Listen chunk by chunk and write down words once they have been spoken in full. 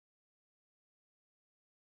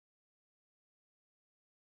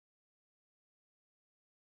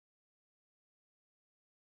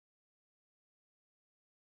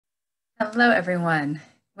Hello, everyone.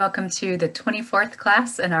 Welcome to the 24th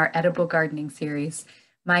class in our edible gardening series.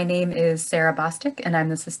 My name is Sarah Bostic, and I'm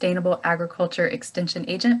the Sustainable Agriculture Extension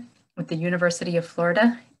Agent with the University of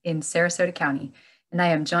Florida in Sarasota County. And I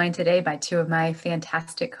am joined today by two of my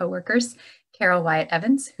fantastic coworkers, Carol Wyatt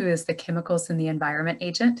Evans, who is the Chemicals and the Environment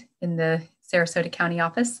Agent in the Sarasota County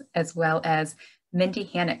office, as well as Mindy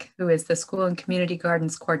Hannock, who is the School and Community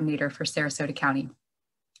Gardens Coordinator for Sarasota County.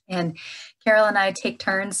 And Carol and I take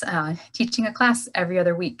turns teaching a class every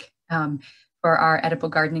other week for our edible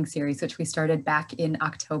gardening series, which we started back in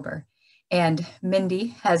October. And Mindy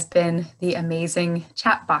has been the amazing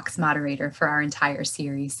chat box moderator for our entire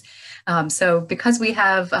series. So because we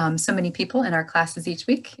have so many people in our classes each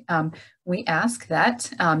week, we ask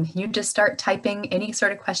that you just start typing any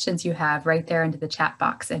sort of questions you have right there into the chat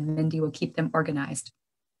box, and Mindy will keep them organized.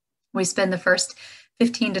 We spend the first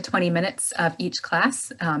 15 to 20 minutes of each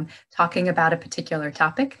class talking about a particular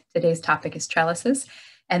topic. Today's topic is trellises.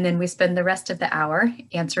 And then we spend the rest of the hour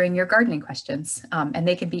answering your gardening questions. And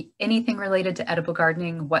they can be anything related to edible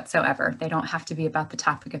gardening whatsoever. They don't have to be about the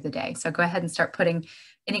topic of the day. So go ahead and start putting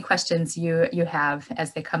any questions you have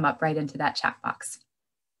as they come up right into that chat box.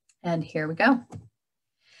 And here we go.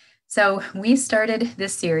 So we started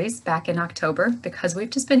this series back in October because we've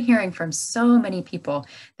just been hearing from so many people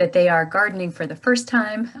that they are gardening for the first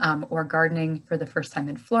time or gardening for the first time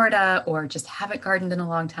in Florida, or just haven't gardened in a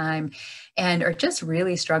long time and are just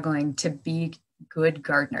really struggling to be good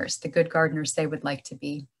gardeners, the good gardeners they would like to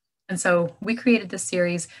be. And so we created this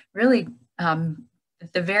series really the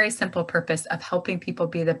very simple purpose of helping people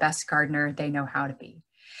be the best gardener they know how to be.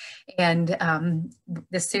 And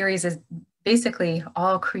this series is basically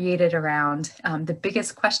all created around the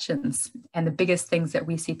biggest questions and the biggest things that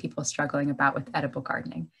we see people struggling about with edible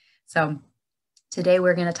gardening. So today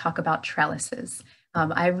we're going to talk about trellises.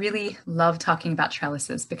 I really love talking about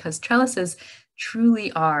trellises because trellises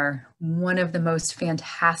truly are one of the most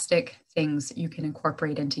fantastic things you can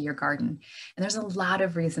incorporate into your garden. And there's a lot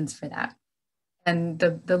of reasons for that. And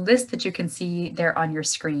the list that you can see there on your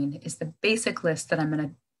screen is the basic list that I'm going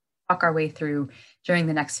to talk our way through during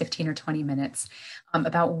the next 15 or 20 minutes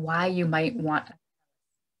about why you might want a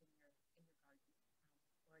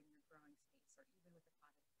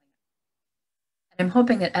and I'm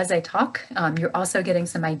hoping that as I talk, you're also getting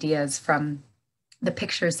some ideas from the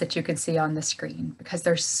pictures that you can see on the screen, because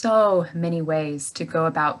there's so many ways to go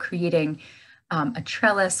about creating a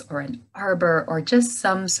trellis or an arbor or just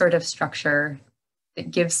some sort of structure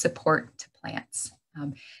that gives support to plants.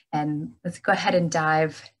 And let's go ahead and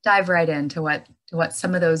dive right into what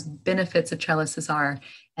some of those benefits of trellises are,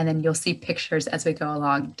 and then you'll see pictures as we go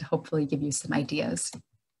along to hopefully give you some ideas.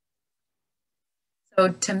 So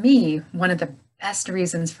to me, one of the best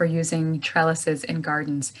reasons for using trellises in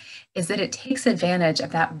gardens is that it takes advantage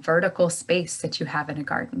of that vertical space that you have in a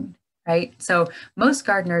garden, right? So most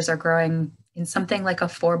gardeners are growing in something like a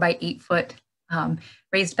 4 by 8 foot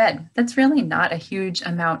raised bed. That's really not a huge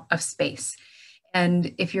amount of space.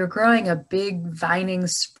 And if you're growing a big, vining,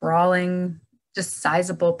 sprawling, just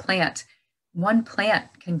sizable plant, one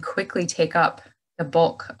plant can quickly take up the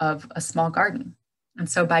bulk of a small garden. And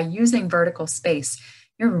so by using vertical space,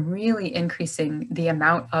 you're really increasing the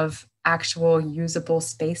amount of actual usable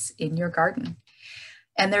space in your garden.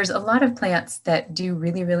 And there's a lot of plants that do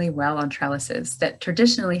really, really well on trellises that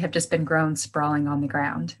traditionally have just been grown sprawling on the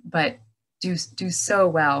ground, but do so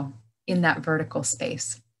well in that vertical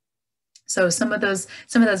space. So some of those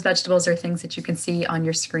vegetables are things that you can see on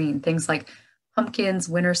your screen, things like pumpkins,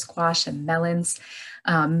 winter squash, and melons.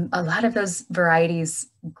 A lot of those varieties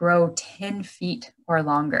grow 10 feet or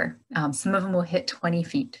longer. Some of them will hit 20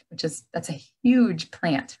 feet, that's a huge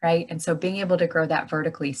plant, right? And so being able to grow that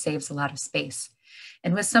vertically saves a lot of space.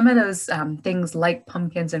 And with some of those things like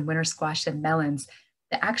pumpkins and winter squash and melons,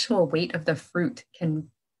 the actual weight of the fruit can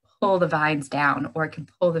pull the vines down, or it can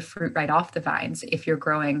pull the fruit right off the vines if you're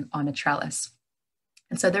growing on a trellis.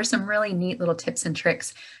 And so there's some really neat little tips and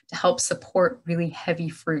tricks to help support really heavy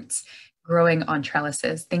fruits growing on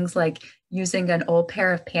trellises. Things like using an old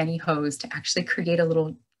pair of pantyhose to actually create a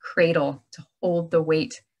little cradle to hold the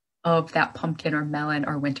weight of that pumpkin or melon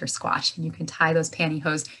or winter squash. And you can tie those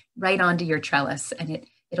pantyhose right onto your trellis, and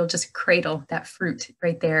it'll just cradle that fruit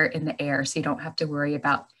right there in the air, so you don't have to worry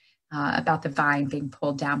about the vine being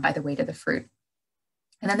pulled down by the weight of the fruit.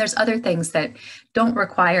 And then there's other things that don't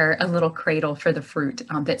require a little cradle for the fruit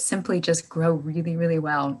that simply just grow really, really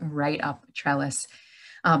well right up a trellis.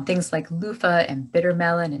 Things like loofah and bitter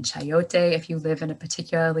melon and chayote if you live in a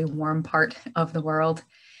particularly warm part of the world.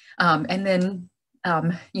 And then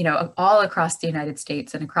all across the United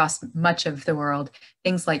States and across much of the world,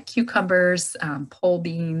 things like cucumbers, pole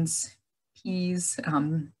beans, peas.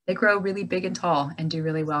 They grow really big and tall and do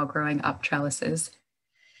really well growing up trellises.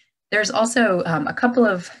 There's also a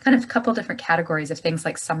couple different categories of things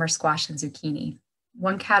like summer squash and zucchini.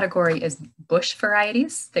 One category is bush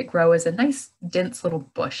varieties that grow as a nice, dense little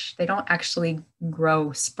bush. They don't actually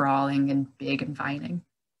grow sprawling and big and vining.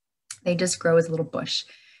 They just grow as a little bush.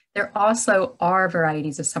 There also are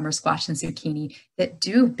varieties of summer squash and zucchini that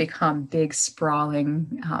do become big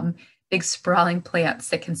sprawling plants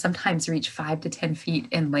that can sometimes reach 5 to 10 feet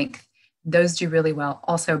in length. Those do really well,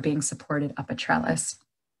 also being supported up a trellis.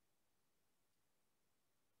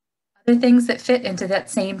 Other things that fit into that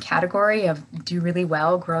same category of do really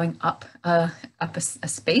well growing up a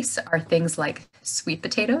space are things like sweet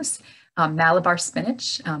potatoes, Malabar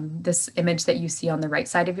spinach. This image that you see on the right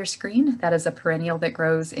side of your screen, that is a perennial that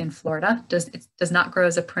grows in Florida. It does not grow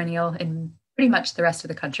as a perennial in pretty much the rest of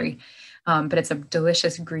the country, but it's a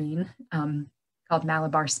delicious green called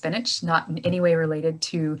Malabar spinach, not in any way related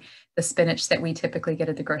to the spinach that we typically get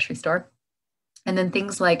at the grocery store. And then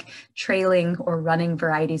things like trailing or running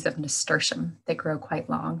varieties of nasturtium that grow quite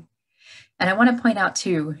long. And I want to point out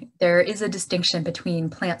too, there is a distinction between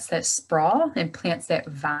plants that sprawl and plants that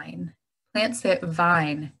vine. Plants that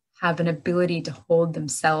vine have an ability to hold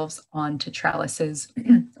themselves onto trellises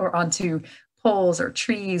or onto poles or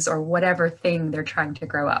trees or whatever thing they're trying to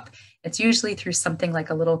grow up. It's usually through something like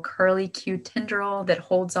a little curly Q tendril that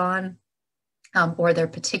holds on. Or they're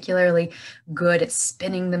particularly good at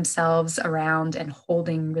spinning themselves around and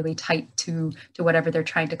holding really tight to whatever they're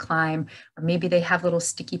trying to climb. Or maybe they have little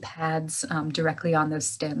sticky pads directly on those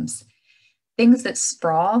stems. Things that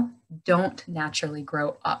sprawl don't naturally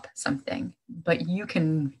grow up something, but you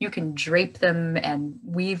can drape them and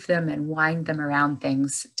weave them and wind them around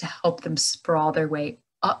things to help them sprawl their way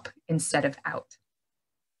up instead of out.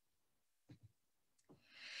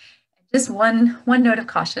 Just one note of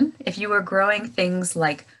caution, if you are growing things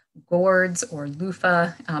like gourds or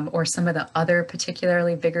loofah or some of the other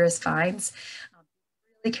particularly vigorous vines,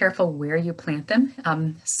 be really careful where you plant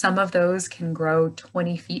them. Some of those can grow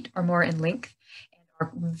 20 feet or more in length and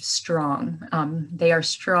are strong. They are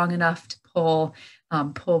strong enough to pull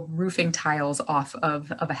roofing tiles off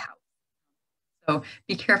of a house. So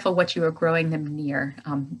be careful what you are growing them near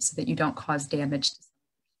so that you don't cause damage.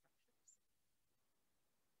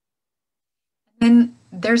 And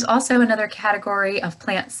there's also another category of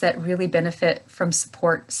plants that really benefit from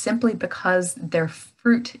support simply because their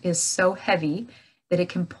fruit is so heavy that it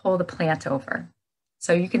can pull the plant over.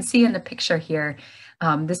 So you can see in the picture here,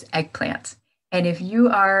 this eggplant. And if you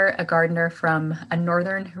are a gardener from a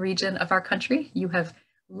northern region of our country, you have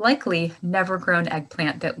likely never grown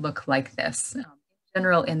eggplant that look like this. In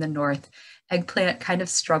general, in the north, eggplant kind of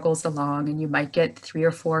struggles along and you might get 3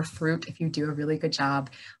 or 4 fruit if you do a really good job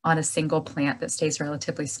on a single plant that stays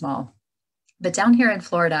relatively small. But down here in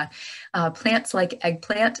Florida, plants like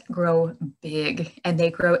eggplant grow big and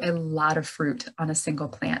they grow a lot of fruit on a single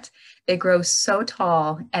plant. They grow so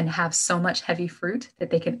tall and have so much heavy fruit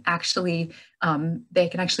that they can actually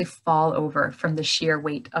fall over from the sheer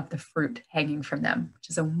weight of the fruit hanging from them,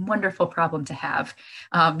 which is a wonderful problem to have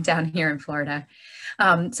down here in Florida.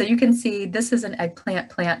 So you can see this is an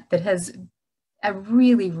eggplant plant that has a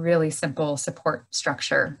really, really simple support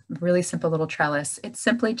structure, really simple little trellis. It's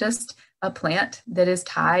simply just a plant that is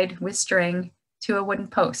tied with string to a wooden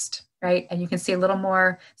post, right? And you can see a little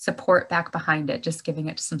more support back behind it, just giving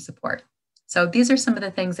it some support. So these are some of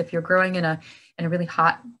the things if you're growing in a really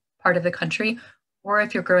hot part of the country, or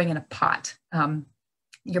if you're growing in a pot,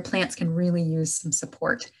 your plants can really use some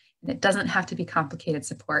support. And it doesn't have to be complicated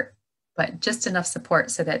support, but just enough support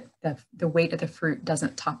so that the weight of the fruit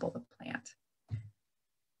doesn't topple the plant.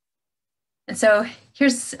 And so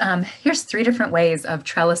here's 3 different ways of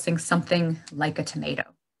trellising something like a tomato,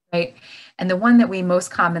 right? And the one that we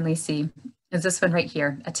most commonly see is this one right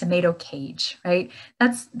here, a tomato cage, right?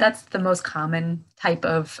 That's the most common type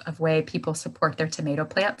of way people support their tomato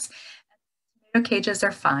plants. Tomato cages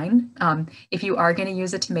are fine. If you are going to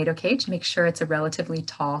use a tomato cage, make sure it's a relatively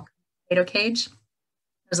tall tomato cage.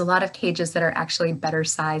 There's a lot of cages that are actually better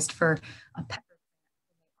sized for a pepper.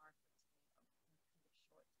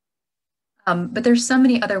 But there's so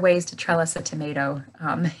many other ways to trellis a tomato,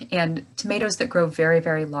 and tomatoes that grow very,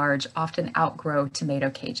 very large often outgrow tomato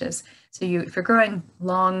cages. So if you're growing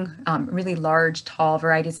long, really large, tall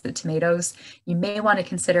varieties of tomatoes, you may want to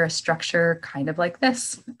consider a structure kind of like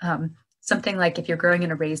this. Something like if you're growing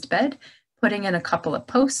in a raised bed, putting in a couple of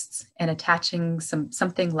posts and attaching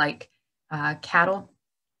something like cattle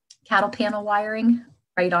panel wiring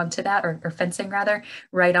right onto that, or fencing rather,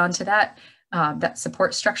 right onto that. that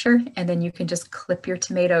support structure, and then you can just clip your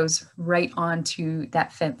tomatoes right onto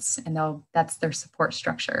that fence, and that's their support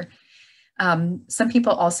structure. Some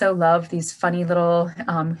people also love these funny little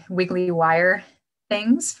wiggly wire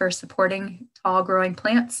things for supporting tall growing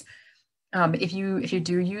plants. If you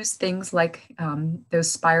do use things like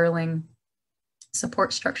those spiraling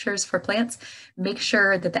support structures for plants, make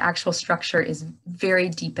sure that the actual structure is very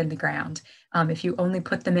deep in the ground. If you only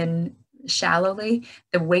put them in shallowly,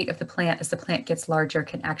 the weight of the plant as the plant gets larger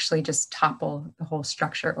can actually just topple the whole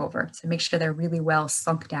structure over. So make sure they're really well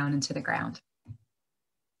sunk down into the ground.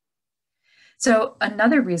 So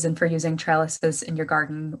another reason for using trellises in your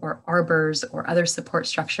garden or arbors or other support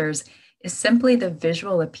structures is simply the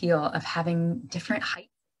visual appeal of having different heights.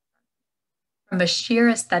 From a sheer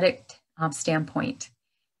aesthetic standpoint,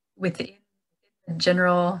 within the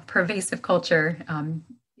general pervasive culture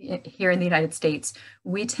here in the United States,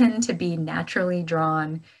 we tend to be naturally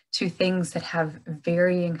drawn to things that have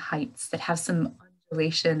varying heights, that have some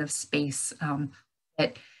undulation of space,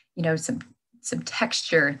 that, you know, some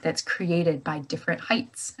texture that's created by different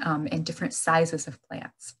heights and different sizes of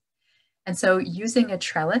plants. And so using a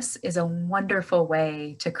trellis is a wonderful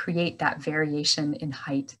way to create that variation in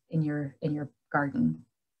height in your garden.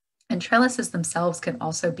 And trellises themselves can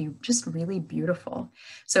also be just really beautiful.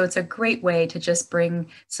 So it's a great way to just bring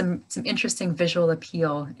some interesting visual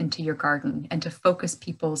appeal into your garden and to focus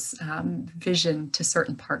people's vision to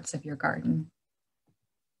certain parts of your garden.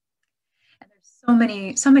 And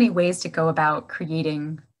there's so many ways to go about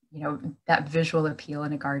creating, you know, that visual appeal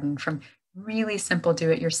in a garden, from really simple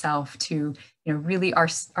do-it-yourself to, you know, really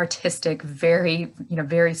artistic, very, you know,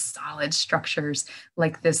 very solid structures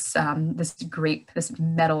like this this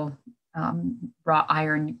metal wrought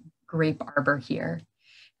iron grape arbor here.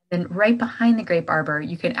 Then right behind the grape arbor,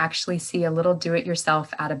 you can actually see a little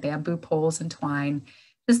do-it-yourself out of bamboo poles and twine,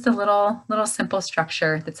 just a little simple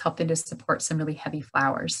structure that's helping to support some really heavy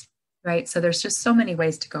flowers, right? So there's just so many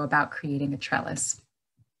ways to go about creating a trellis.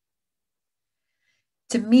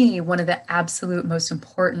 To me, one of the absolute most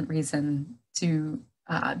important reasons to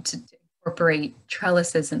incorporate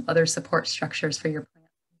trellises and other support structures for your plant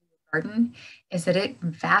in your garden is that it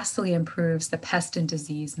vastly improves the pest and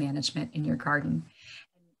disease management in your garden.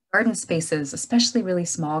 Garden spaces, especially really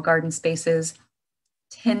small garden spaces,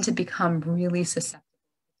 tend to become really susceptible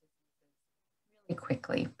really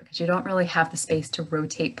quickly because you don't really have the space to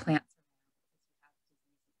rotate plants.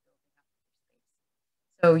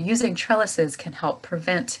 So using trellises can help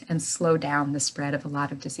prevent and slow down the spread of a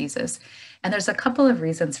lot of diseases. And there's a couple of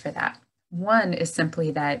reasons for that. One is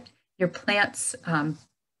simply that your plants to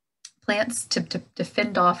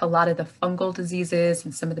fend off a lot of the fungal diseases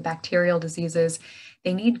and some of the bacterial diseases,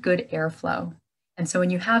 they need good airflow. And so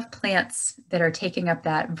when you have plants that are taking up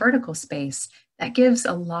that vertical space, that gives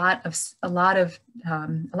a lot of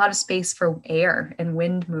space for air and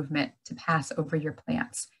wind movement to pass over your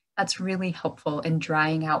plants. That's really helpful in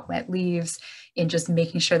drying out wet leaves, in just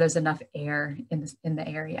making sure there's enough air in the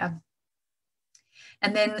area.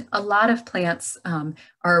 And then a lot of plants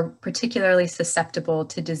are particularly susceptible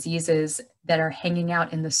to diseases that are hanging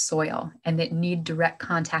out in the soil and that need direct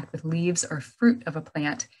contact with leaves or fruit of a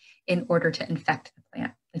plant in order to infect the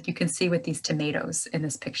plant. Like you can see with these tomatoes in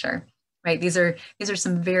this picture, right? These are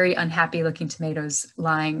some very unhappy looking tomatoes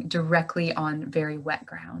lying directly on very wet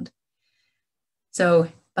ground. So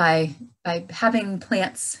by having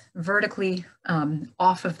plants vertically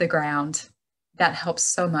off of the ground, that helps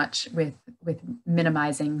so much with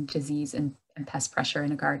minimizing disease and pest pressure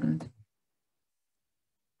in a garden.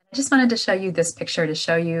 I just wanted to show you this picture to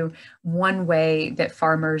show you one way that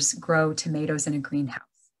farmers grow tomatoes in a greenhouse.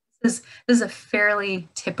 This is a fairly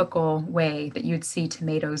typical way that you'd see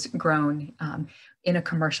tomatoes grown in a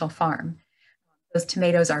commercial farm. Those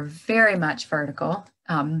tomatoes are very much vertical.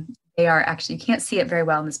 They are actually, you can't see it very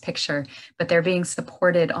well in this picture, but they're being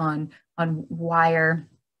supported on wire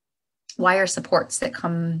supports that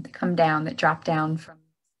come down, that drop down from,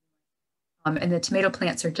 and the tomato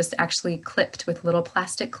plants are just actually clipped with little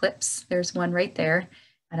plastic clips. There's one right there.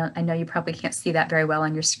 I know you probably can't see that very well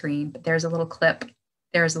on your screen, but there's a little clip.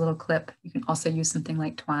 There's a little clip. You can also use something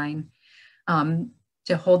like twine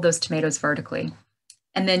to hold those tomatoes vertically.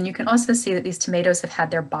 And then you can also see that these tomatoes have had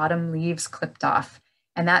their bottom leaves clipped off,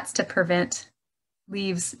 and that's to prevent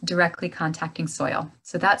leaves directly contacting soil.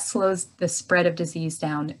 So that slows the spread of disease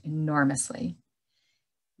down enormously.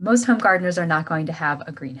 Most home gardeners are not going to have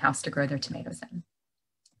a greenhouse to grow their tomatoes in,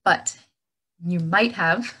 but you might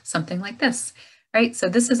have something like this, right? So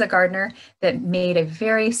this is a gardener that made a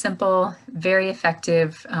very simple, very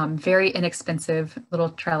effective, very inexpensive little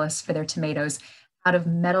trellis for their tomatoes out of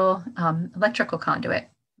metal electrical conduit.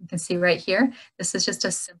 You can see right here, this is just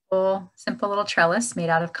a simple little trellis made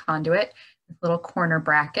out of conduit with little corner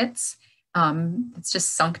brackets. It's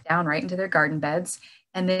just sunk down right into their garden beds.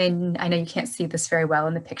 And then I know you can't see this very well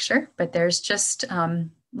in the picture, but there's just a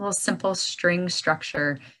little simple string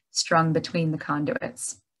structure strung between the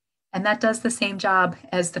conduits. And that does the same job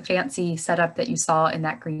as the fancy setup that you saw in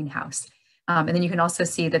that greenhouse. And then you can also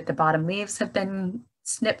see that the bottom leaves have been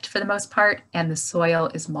snipped for the most part, and the soil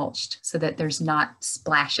is mulched so that there's not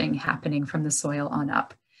splashing happening from the soil on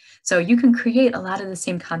up. So you can create a lot of the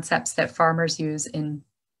same concepts that farmers use in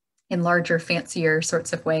larger, fancier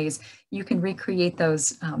sorts of ways. You can recreate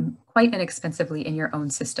those quite inexpensively in your own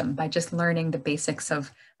system by just learning the basics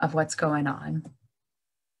of what's going on.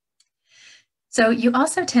 So you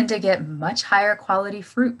also tend to get much higher quality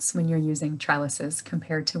fruits when you're using trellises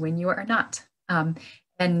compared to when you are not.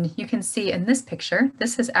 And you can see in this picture,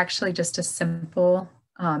 this is actually just a simple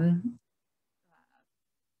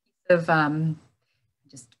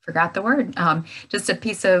just forgot the word, just a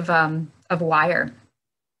piece of wire,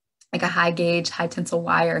 like a high tensile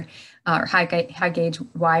wire, or high gauge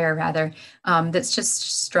wire rather, that's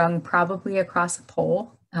just strung probably across a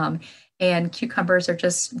pole. And cucumbers are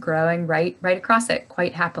just growing right across it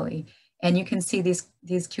quite happily. And you can see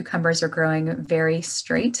these cucumbers are growing very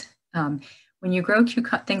straight. When you grow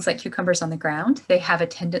things like cucumbers on the ground, they have a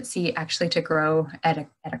tendency actually to grow at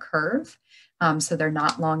a curve. So they're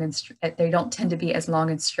not long and they don't tend to be as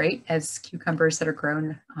long and straight as cucumbers that are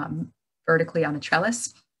grown vertically on a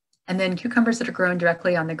trellis. And then cucumbers that are grown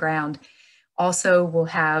directly on the ground also will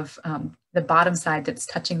have the bottom side that's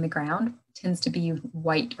touching the ground tends to be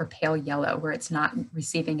white or pale yellow where it's not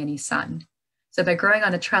receiving any sun. So by growing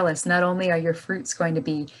on a trellis, not only are your fruits going to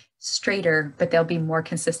be straighter, but they'll be more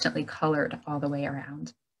consistently colored all the way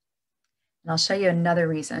around. And I'll show you another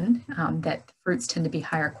reason that fruits tend to be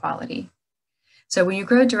higher quality. So when you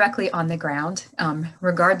grow directly on the ground,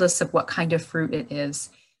 regardless of what kind of fruit it is,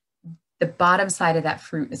 the bottom side of that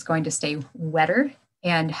fruit is going to stay wetter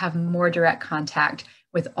and have more direct contact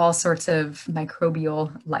with all sorts of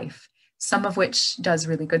microbial life, some of which does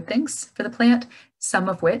really good things for the plant, some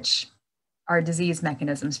of which are disease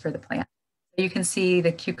mechanisms for the plant. You can see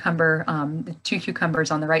the cucumber, the two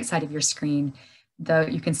cucumbers on the right side of your screen.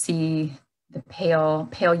 You can see the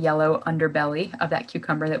pale yellow underbelly of that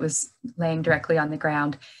cucumber that was laying directly on the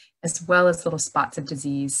ground, as well as little spots of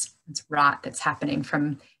disease. It's rot that's happening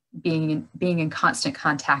from being in constant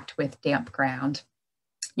contact with damp ground.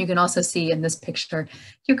 You can also see in this picture,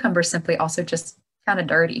 cucumber simply also just kind of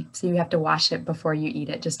dirty. So you have to wash it before you eat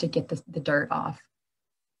it just to get the dirt off.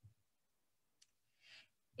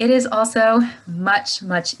 It is also much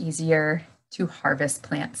easier to harvest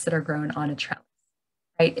plants that are grown on a trellis,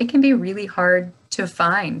 right? It can be really hard to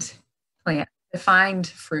find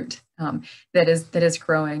fruit that is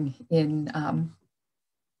growing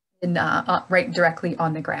right directly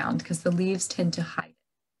on the ground because the leaves tend to hide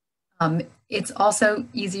it. It's also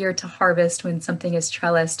easier to harvest when something is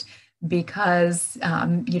trellised because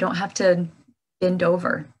you don't have to bend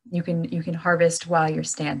over. You can harvest while you're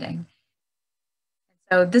standing.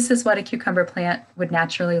 So this is what a cucumber plant would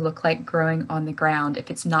naturally look like growing on the ground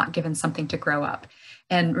if it's not given something to grow up.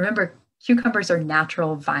 And remember, cucumbers are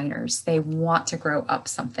natural viners. They want to grow up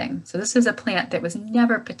something. So this is a plant that was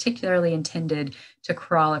never particularly intended to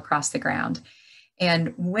crawl across the ground.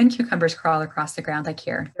 And when cucumbers crawl across the ground like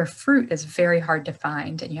here, their fruit is very hard to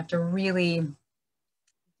find, and you have to really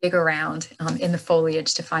dig around in the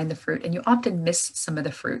foliage to find the fruit, and you often miss some of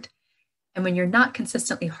the fruit. And when you're not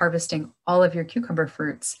consistently harvesting all of your cucumber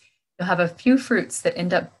fruits, you'll have a few fruits that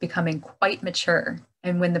end up becoming quite mature.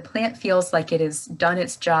 And when the plant feels like it has done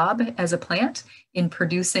its job as a plant in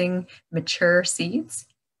producing mature seeds,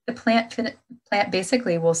 the plant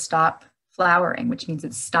basically will stop flowering, which means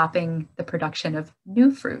it's stopping the production of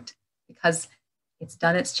new fruit because it's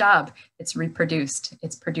done its job. It's reproduced.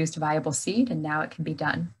 It's produced viable seed, and now it can be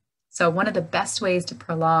done. So one of the best ways to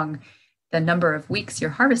prolong the number of weeks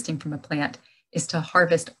you're harvesting from a plant is to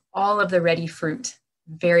harvest all of the ready fruit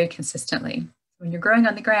very consistently. When you're growing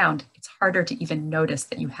on the ground, it's harder to even notice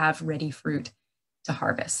that you have ready fruit to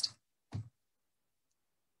harvest.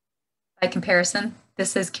 By comparison,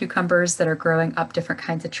 this is cucumbers that are growing up different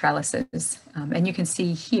kinds of trellises. And you can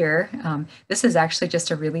see here, this is actually just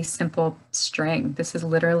a really simple string. This is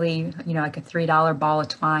literally, like a $3 ball of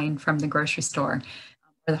twine from the grocery store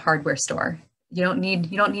or the hardware store. You don't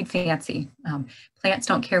need fancy. Plants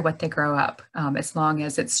don't care what they grow up as long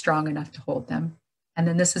as it's strong enough to hold them. And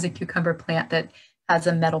then this is a cucumber plant that has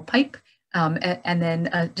a metal pipe and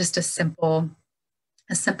then just a simple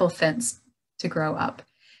fence to grow up.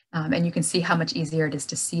 And you can see how much easier it is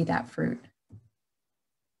to see that fruit.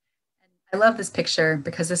 I love this picture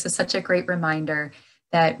because this is such a great reminder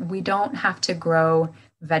that we don't have to grow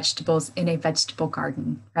vegetables in a vegetable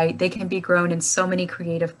garden, right? They can be grown in so many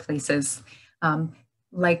creative places,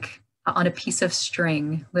 like on a piece of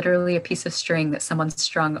string, literally a piece of string that someone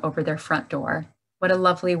strung over their front door. What a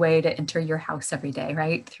lovely way to enter your house every day,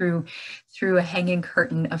 right? Through a hanging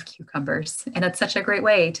curtain of cucumbers. And it's such a great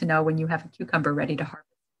way to know when you have a cucumber ready to harvest.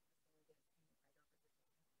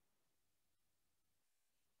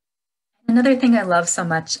 Another thing I love so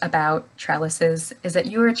much about trellises is that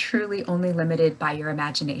you are truly only limited by your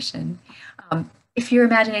imagination. If your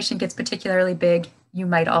imagination gets particularly big, you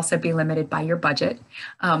might also be limited by your budget.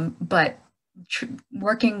 But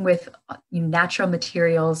working with natural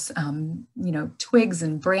materials, twigs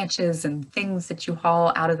and branches and things that you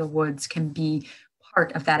haul out of the woods can be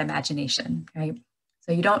part of that imagination, right?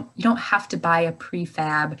 So you don't have to buy a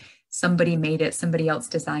prefab, somebody made it, somebody else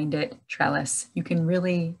designed it trellis. You can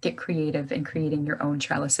really get creative in creating your own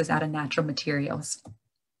trellises out of natural materials.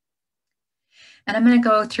 And I'm going to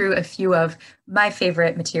go through a few of my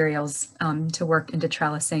favorite materials to work into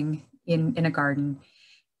trellising in a garden.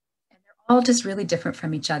 And they're all just really different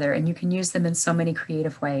from each other, and you can use them in so many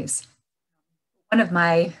creative ways. One of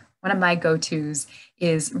my go-tos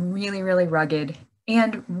is really, really rugged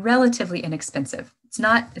and relatively inexpensive. It's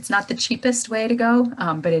not the cheapest way to go,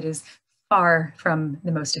 but it is far from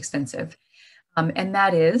the most expensive. And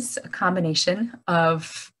that is a combination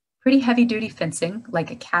of pretty heavy duty fencing,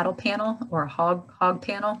 like a cattle panel or a hog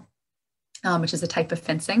panel, which is a type of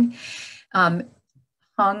fencing, hung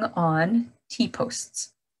on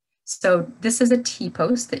T-posts. So this is a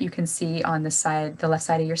T-post that you can see on the left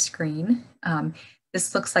side of your screen.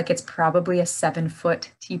 This looks like it's probably a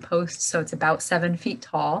 7-foot T-post, so it's about 7 feet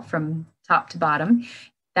tall from top to bottom.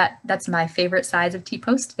 That's my favorite size of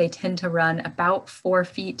T-post. They tend to run about 4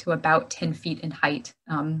 feet to about 10 feet in height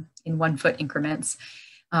in 1 foot increments,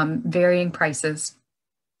 varying prices.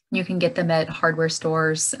 You can get them at hardware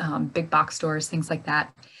stores, big box stores, things like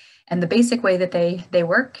that. And the basic way that they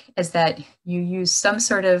work is that you use some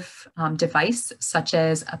sort of device, such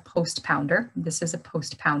as a post pounder. This is a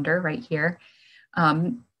post pounder right here,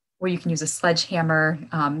 where you can use a sledgehammer.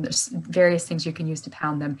 There's various things you can use to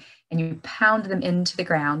pound them, and you pound them into the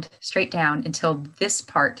ground straight down until this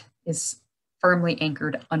part is firmly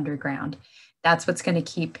anchored underground. That's what's going to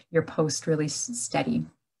keep your post really steady.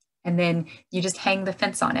 And then you just hang the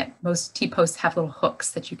fence on it. Most T-posts have little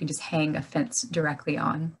hooks that you can just hang a fence directly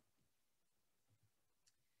on.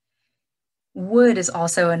 Wood is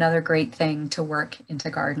also another great thing to work into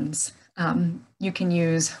gardens. You can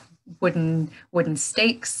use wooden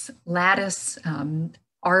stakes, lattice,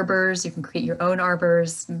 arbors. You can create your own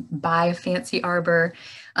arbors, buy a fancy arbor,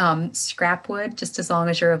 scrap wood, just as long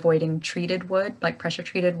as you're avoiding treated wood, like pressure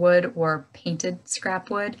treated wood or painted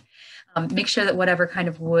scrap wood. Make sure that whatever kind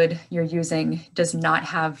of wood you're using does not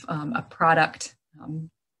have a product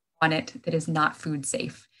on it that is not food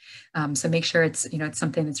safe. So make sure it's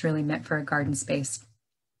something that's really meant for a garden space.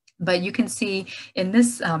 But you can see in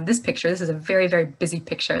this picture, this is a very, very busy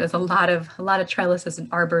picture. There's a lot of trellises and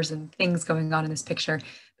arbors and things going on in this picture.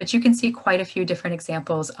 But you can see quite a few different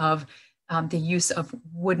examples of the use of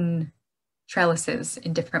wooden trellises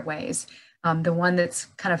in different ways. The one that's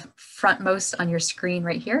kind of frontmost on your screen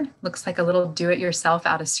right here looks like a little do-it-yourself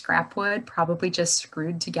out of scrap wood, probably just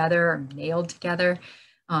screwed together or nailed together,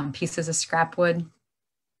 pieces of scrap wood.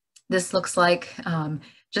 This looks like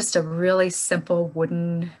just a really simple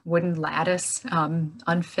wooden lattice,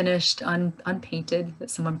 unfinished, unpainted, that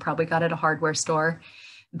someone probably got at a hardware store.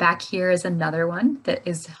 Back here is another one that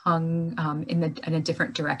is hung in a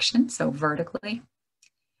different direction, so vertically.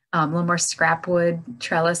 A little more scrap wood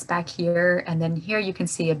trellis back here, and then here you can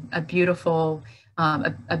see a beautiful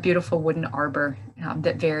wooden arbor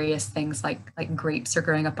that various things like grapes are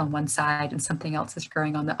growing up on one side and something else is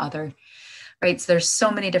growing on the other. Right, so there's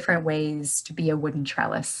so many different ways to be a wooden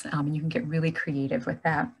trellis, and you can get really creative with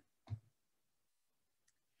that.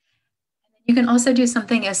 You can also do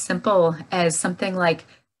something as simple as something like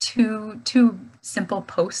two simple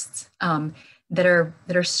posts that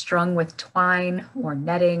are strung with twine or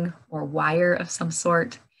netting or wire of some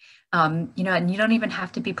sort. And you don't even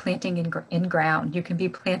have to be planting in ground. You can be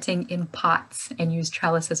planting in pots and use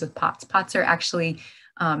trellises with pots. Pots are actually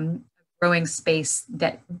growing space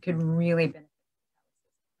that could really benefit.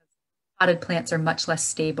 Potted plants are much less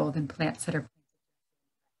stable than plants that are.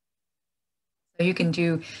 So you can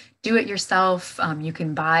do it yourself. You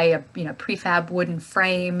can buy a prefab wooden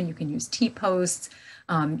frame. You can use T-posts.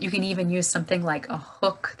 You can even use something like a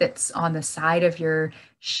hook that's on the side of your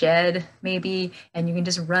shed, maybe, and you can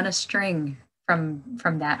just run a string from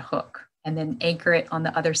that hook and then anchor it on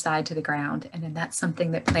the other side to the ground. And then that's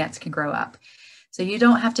something that plants can grow up. So you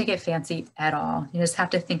don't have to get fancy at all. You just have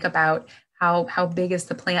to think about how big is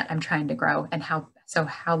the plant I'm trying to grow, and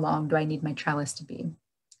how long do I need my trellis to be.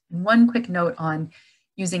 And one quick note on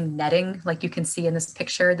using netting, like you can see in this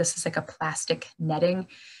picture, this is like a plastic netting.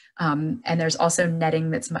 And there's also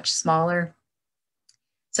netting that's much smaller.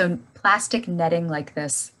 So plastic netting like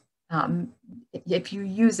this, if you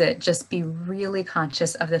use it, just be really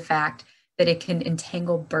conscious of the fact that it can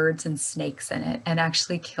entangle birds and snakes in it and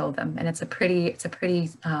actually kill them. And it's a pretty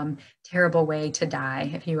terrible way to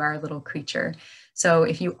die if you are a little creature. So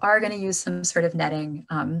if you are going to use some sort of netting,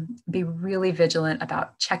 be really vigilant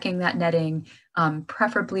about checking that netting,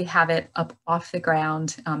 preferably have it up off the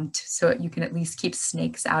ground so you can at least keep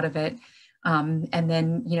snakes out of it. And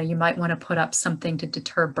then, you might want to put up something to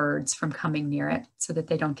deter birds from coming near it so that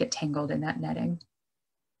they don't get tangled in that netting.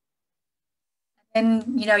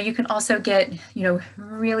 And, you can also get,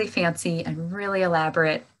 really fancy and really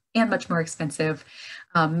elaborate and much more expensive,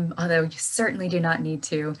 although you certainly do not need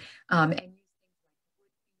to. And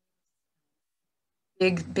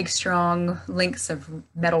big, strong links of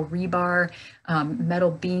metal rebar,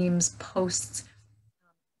 metal beams, posts.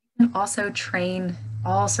 You can also train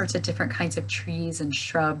all sorts of different kinds of trees and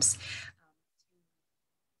shrubs to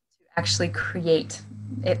actually create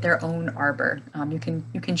their own arbor. You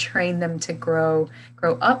can train them to grow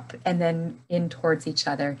up and then in towards each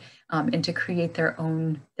other, and to create their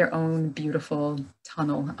own beautiful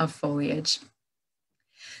tunnel of foliage.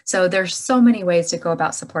 So there's so many ways to go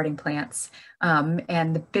about supporting plants.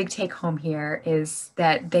 And the big take home here is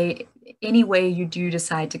that any way you do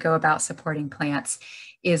decide to go about supporting plants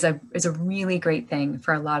is a really great thing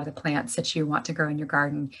for a lot of the plants that you want to grow in your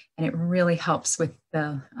garden. And it really helps with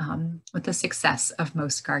the success of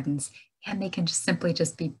most gardens. And they can simply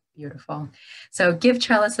be beautiful. So give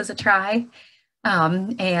trellises a try.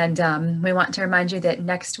 We want to remind you that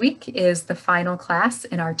next week is the final class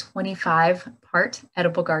in our 25-part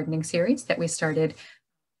edible gardening series that we started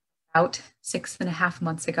about 6.5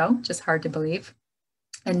 months ago, just hard to believe.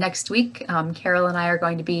 And next week, Carol and I are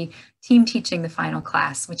going to be team teaching the final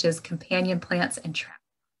class, which is companion plants and traps.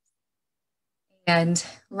 And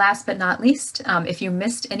last but not least, if you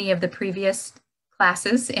missed any of the previous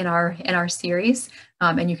classes in our series,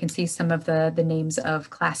 and you can see some of the names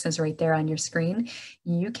of classes right there on your screen,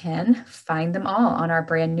 you can find them all on our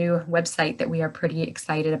brand new website that we are pretty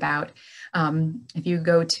excited about. If you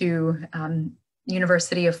go to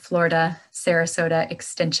University of Florida, Sarasota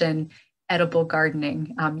Extension, edible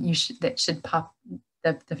gardening,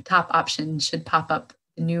 the top option should pop up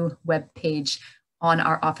the new web page on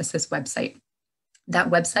our office's website. That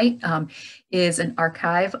website is an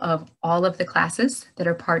archive of all of the classes that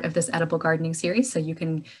are part of this edible gardening series. So you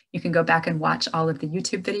can go back and watch all of the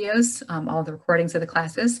YouTube videos, all the recordings of the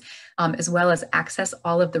classes, as well as access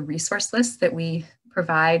all of the resource lists that we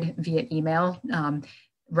provide via email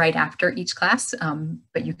right after each class.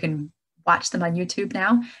 But you can watch them on YouTube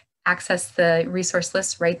now, access the resource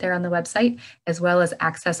lists right there on the website, as well as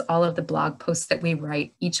access all of the blog posts that we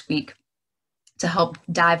write each week to help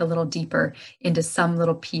dive a little deeper into some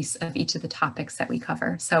little piece of each of the topics that we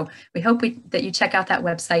cover. So we hope that you check out that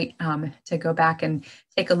website to go back and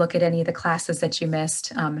take a look at any of the classes that you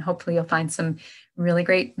missed. Hopefully you'll find some really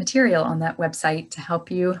great material on that website to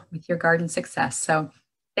help you with your garden success. So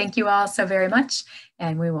thank you all so very much,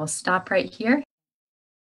 and we will stop right here